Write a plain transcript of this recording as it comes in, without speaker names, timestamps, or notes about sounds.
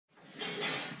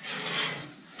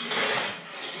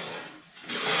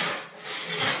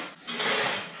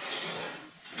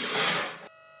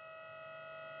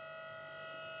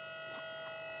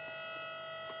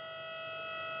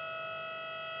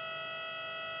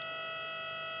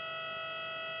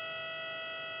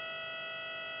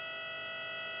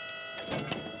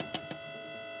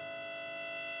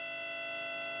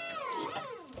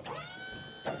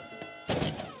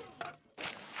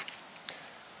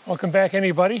Welcome back,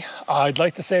 anybody. I'd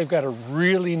like to say I've got a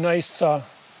really nice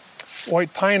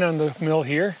white pine on the mill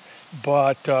here,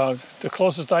 but the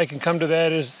closest I can come to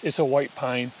that is it's a white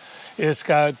pine. It's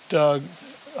got a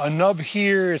nub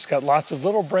here, it's got lots of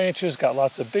little branches, got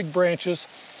lots of big branches,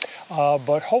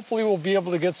 but hopefully we'll be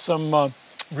able to get some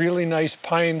really nice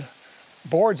pine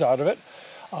boards out of it.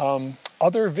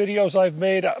 Other videos I've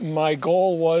made, my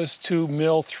goal was to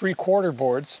mill 3/4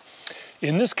 boards.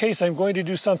 In this case, I'm going to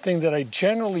do something that I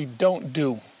generally don't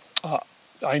do.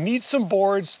 I need some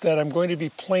boards that I'm going to be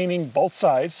planing both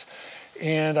sides,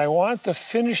 and I want the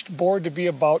finished board to be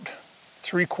about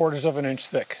 3/4 of an inch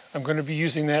thick. I'm going to be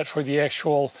using that for the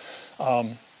actual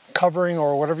covering,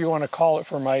 or whatever you want to call it,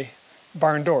 for my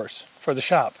barn doors, for the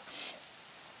shop.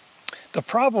 The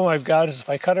problem I've got is if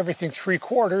I cut everything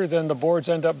 3/4, then the boards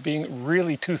end up being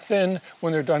really too thin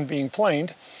when they're done being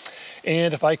planed.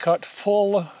 And if I cut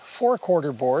full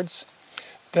 4/4 boards,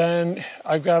 then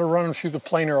I've got to run them through the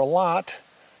planer a lot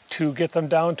to get them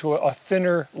down to a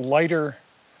thinner, lighter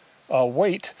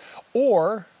weight,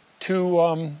 or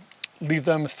to leave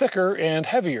them thicker and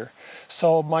heavier.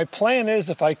 So my plan is,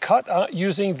 if I cut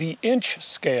using the inch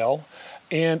scale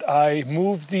and I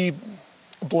move the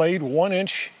blade 1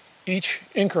 inch each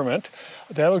increment,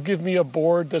 that'll give me a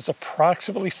board that's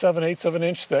approximately 7/8 of an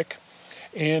inch thick.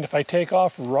 And if I take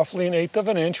off roughly 1/8 of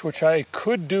an inch, which I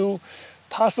could do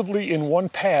possibly in one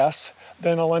pass,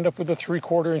 then I'll end up with a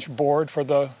 3/4 inch board for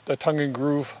the tongue and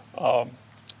groove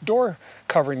door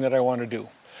covering that I want to do.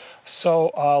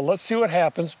 So let's see what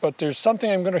happens, but there's something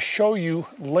I'm going to show you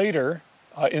later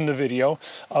in the video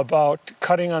about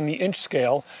cutting on the inch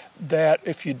scale that,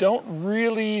 if you don't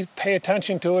really pay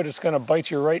attention to it, it's going to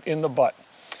bite you right in the butt.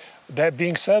 That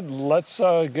being said, let's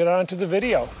get on to the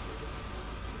video.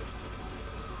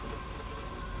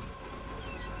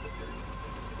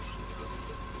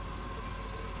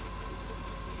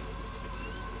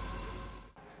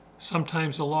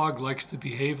 Sometimes a log likes to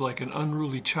behave like an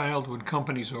unruly child when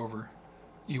company's over.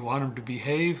 You want them to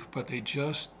behave, but they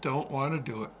just don't want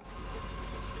to do it.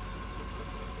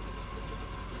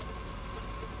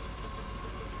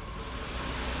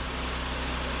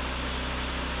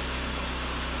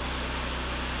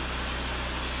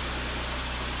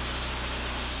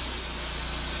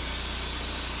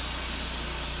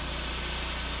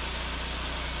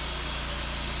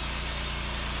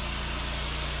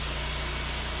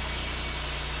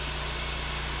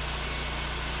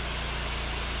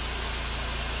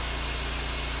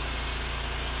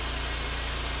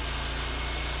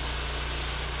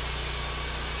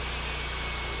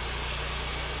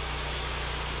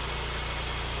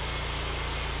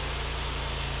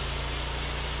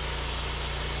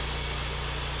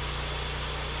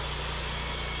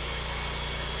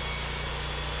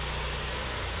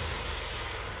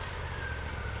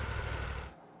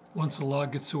 Once a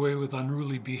log gets away with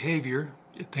unruly behavior,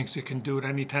 it thinks it can do it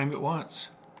anytime it wants.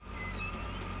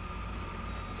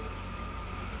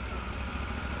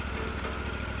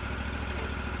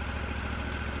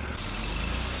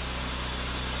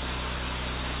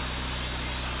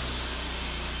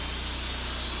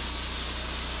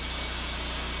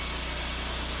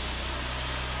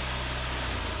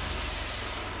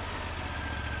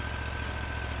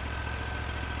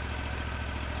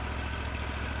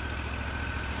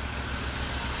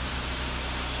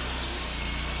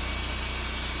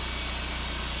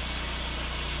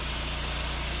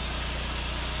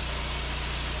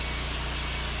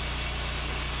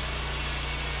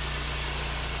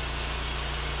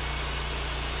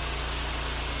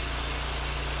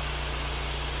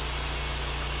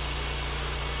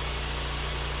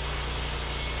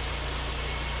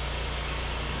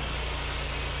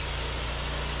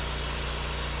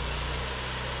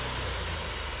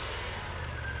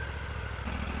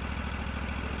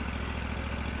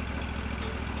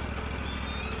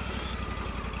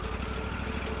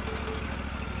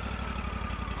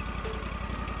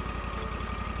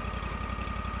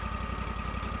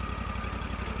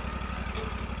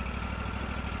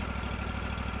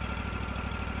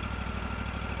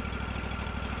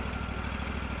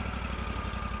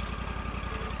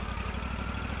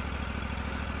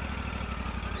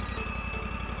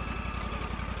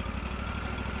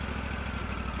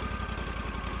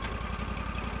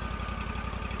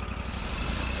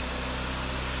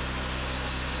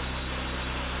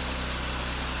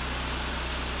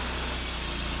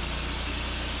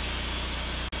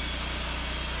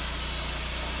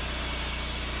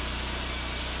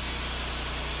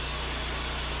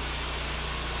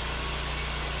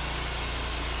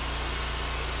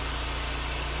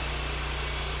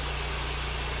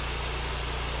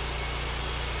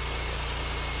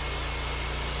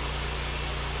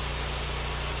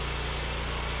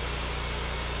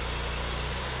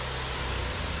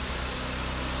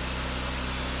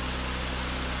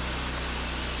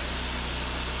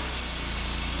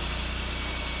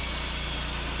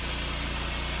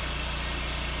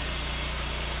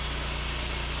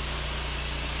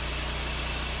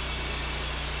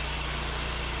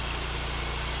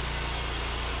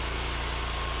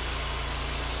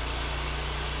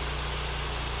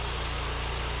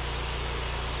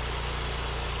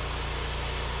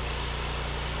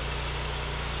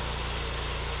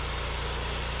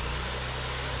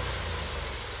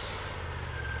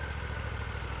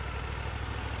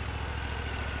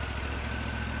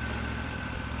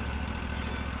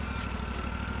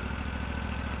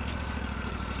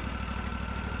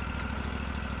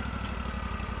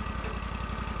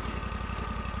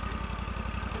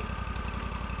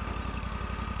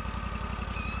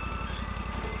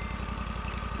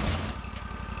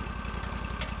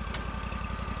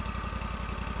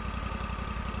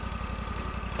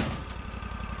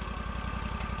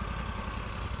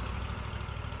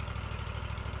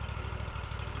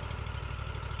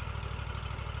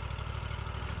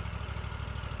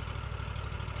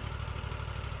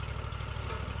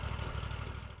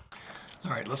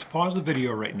 Alright, let's pause the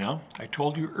video right now. I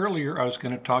told you earlier I was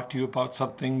going to talk to you about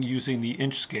something using the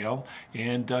inch scale,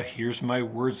 and here's my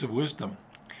words of wisdom.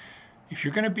 If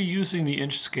you're going to be using the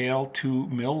inch scale to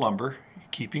mill lumber,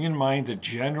 keeping in mind that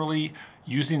generally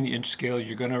using the inch scale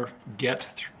you're going to get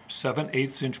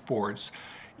 7/8 inch boards.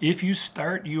 If you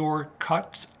start your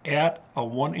cuts at a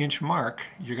 1 inch mark,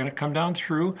 you're going to come down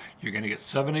through, you're going to get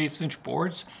 7/8 inch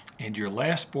boards, and your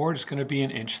last board is going to be an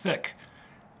inch thick.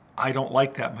 I don't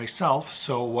like that myself,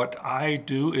 so what I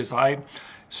do is I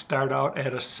start out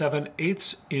at a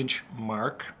 7/8 inch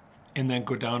mark and then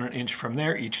go down an inch from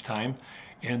there each time,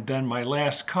 and then my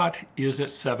last cut is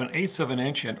at 7/8 of an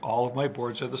inch, and all of my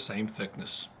boards are the same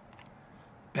thickness.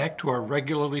 Back to our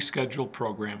regularly scheduled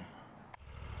program.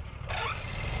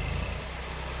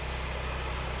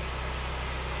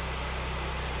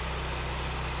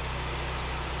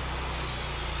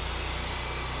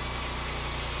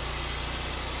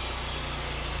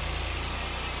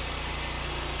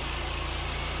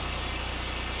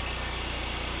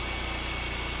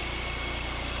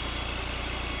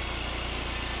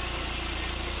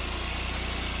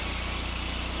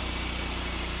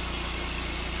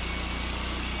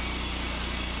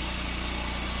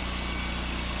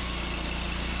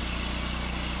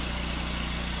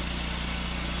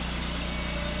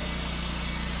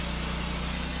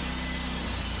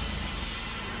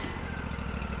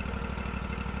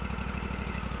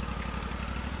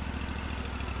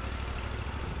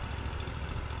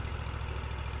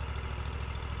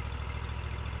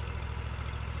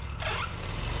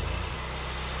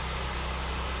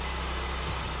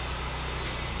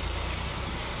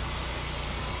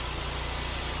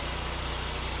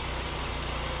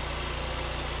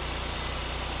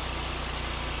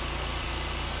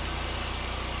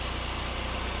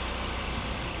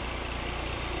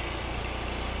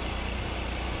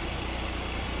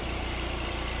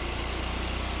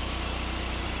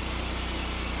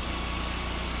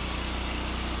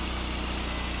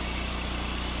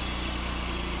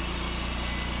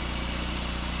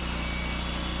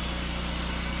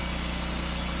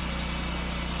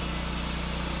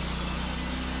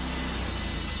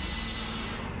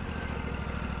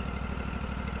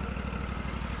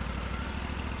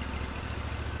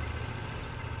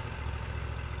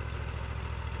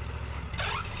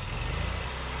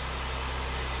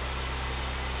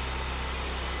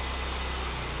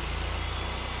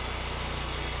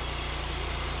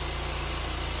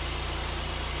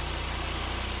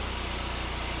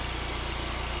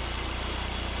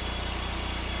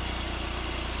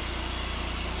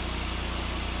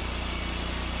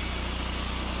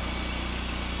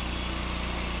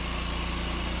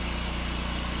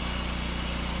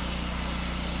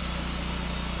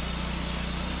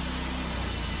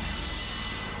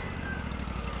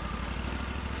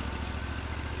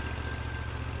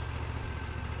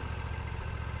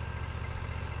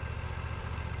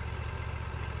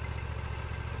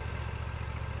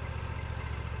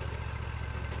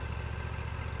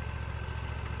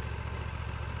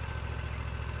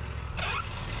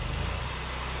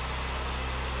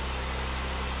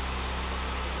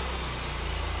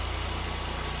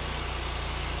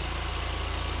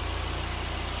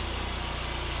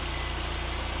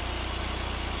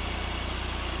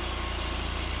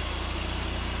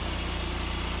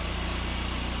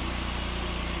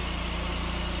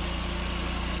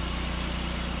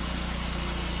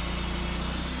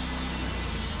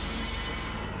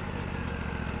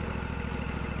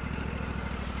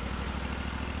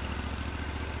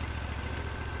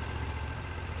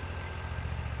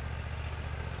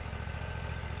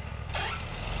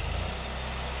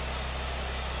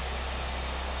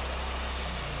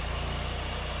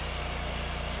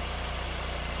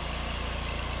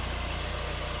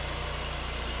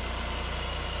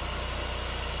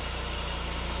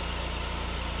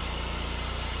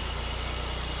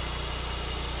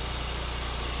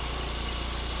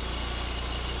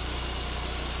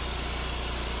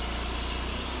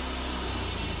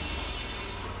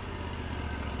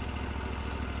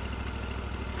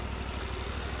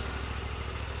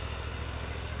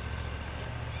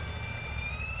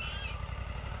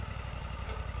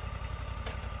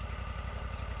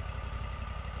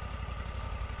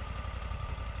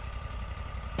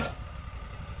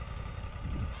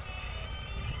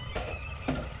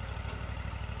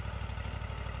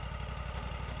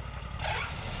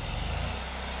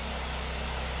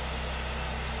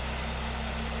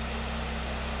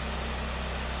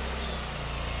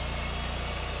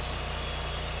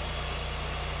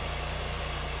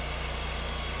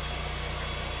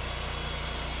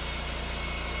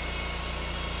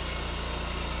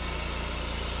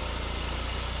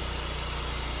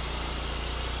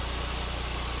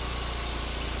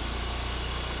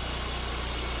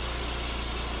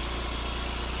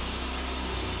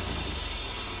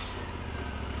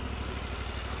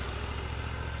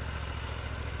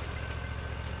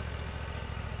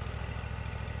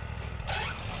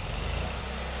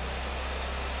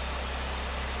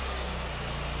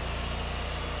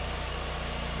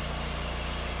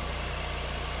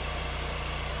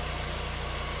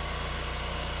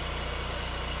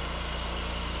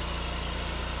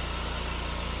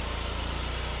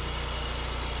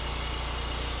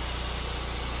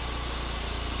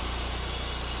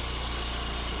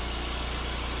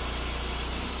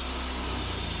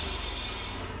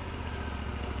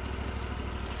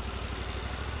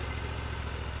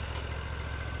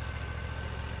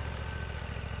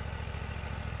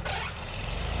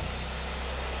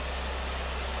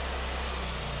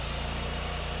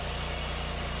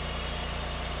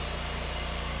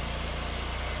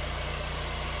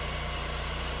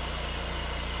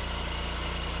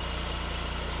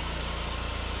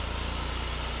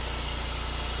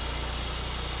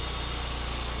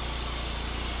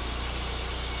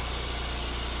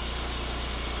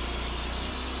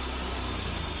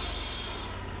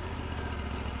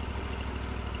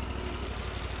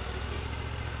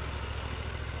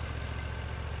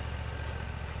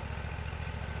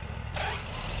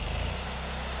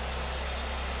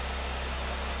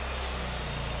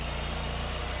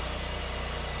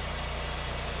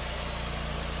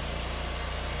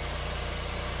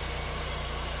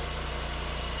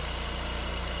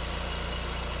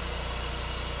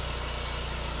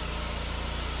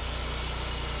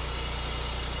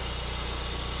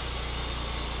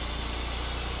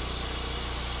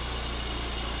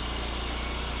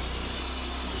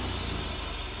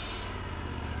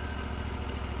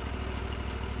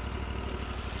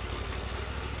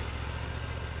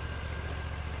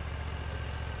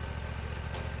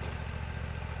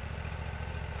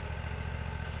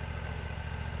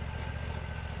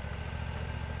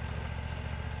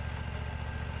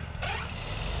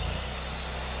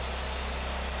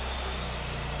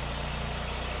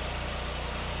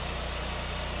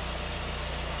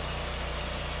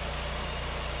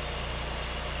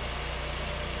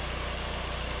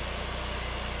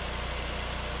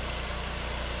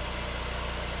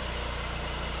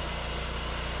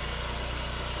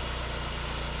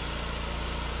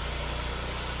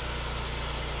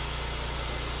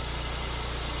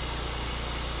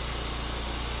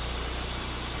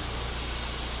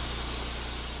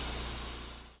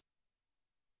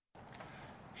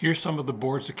 Here's some of the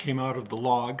boards that came out of the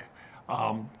log.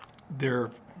 They're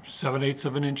 7/8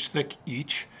 of an inch thick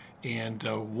each. And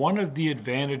one of the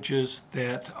advantages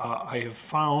that I have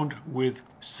found with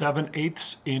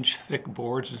 7/8 inch thick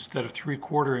boards instead of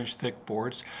 3/4 inch thick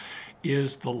boards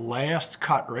is the last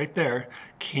cut right there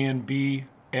can be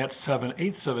at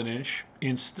 7/8 of an inch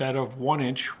instead of 1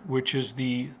 inch, which is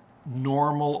the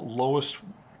normal lowest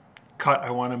cut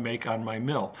I want to make on my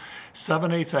mill.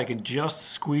 7/8 I can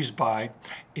just squeeze by,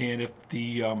 and if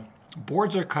the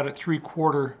boards are cut at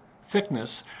 3/4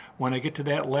 thickness, when I get to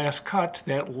that last cut,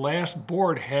 that last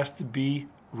board has to be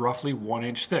roughly 1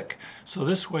 inch thick. So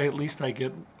this way at least I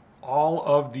get all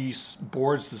of these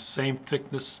boards the same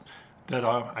thickness that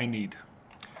I need.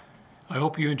 I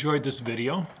hope you enjoyed this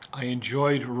video. I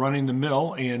enjoyed running the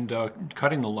mill and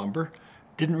cutting the lumber.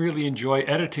 Didn't really enjoy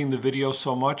editing the video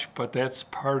so much, but that's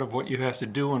part of what you have to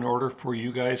do in order for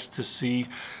you guys to see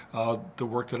the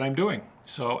work that I'm doing.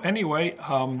 So anyway,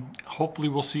 hopefully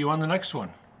we'll see you on the next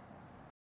one.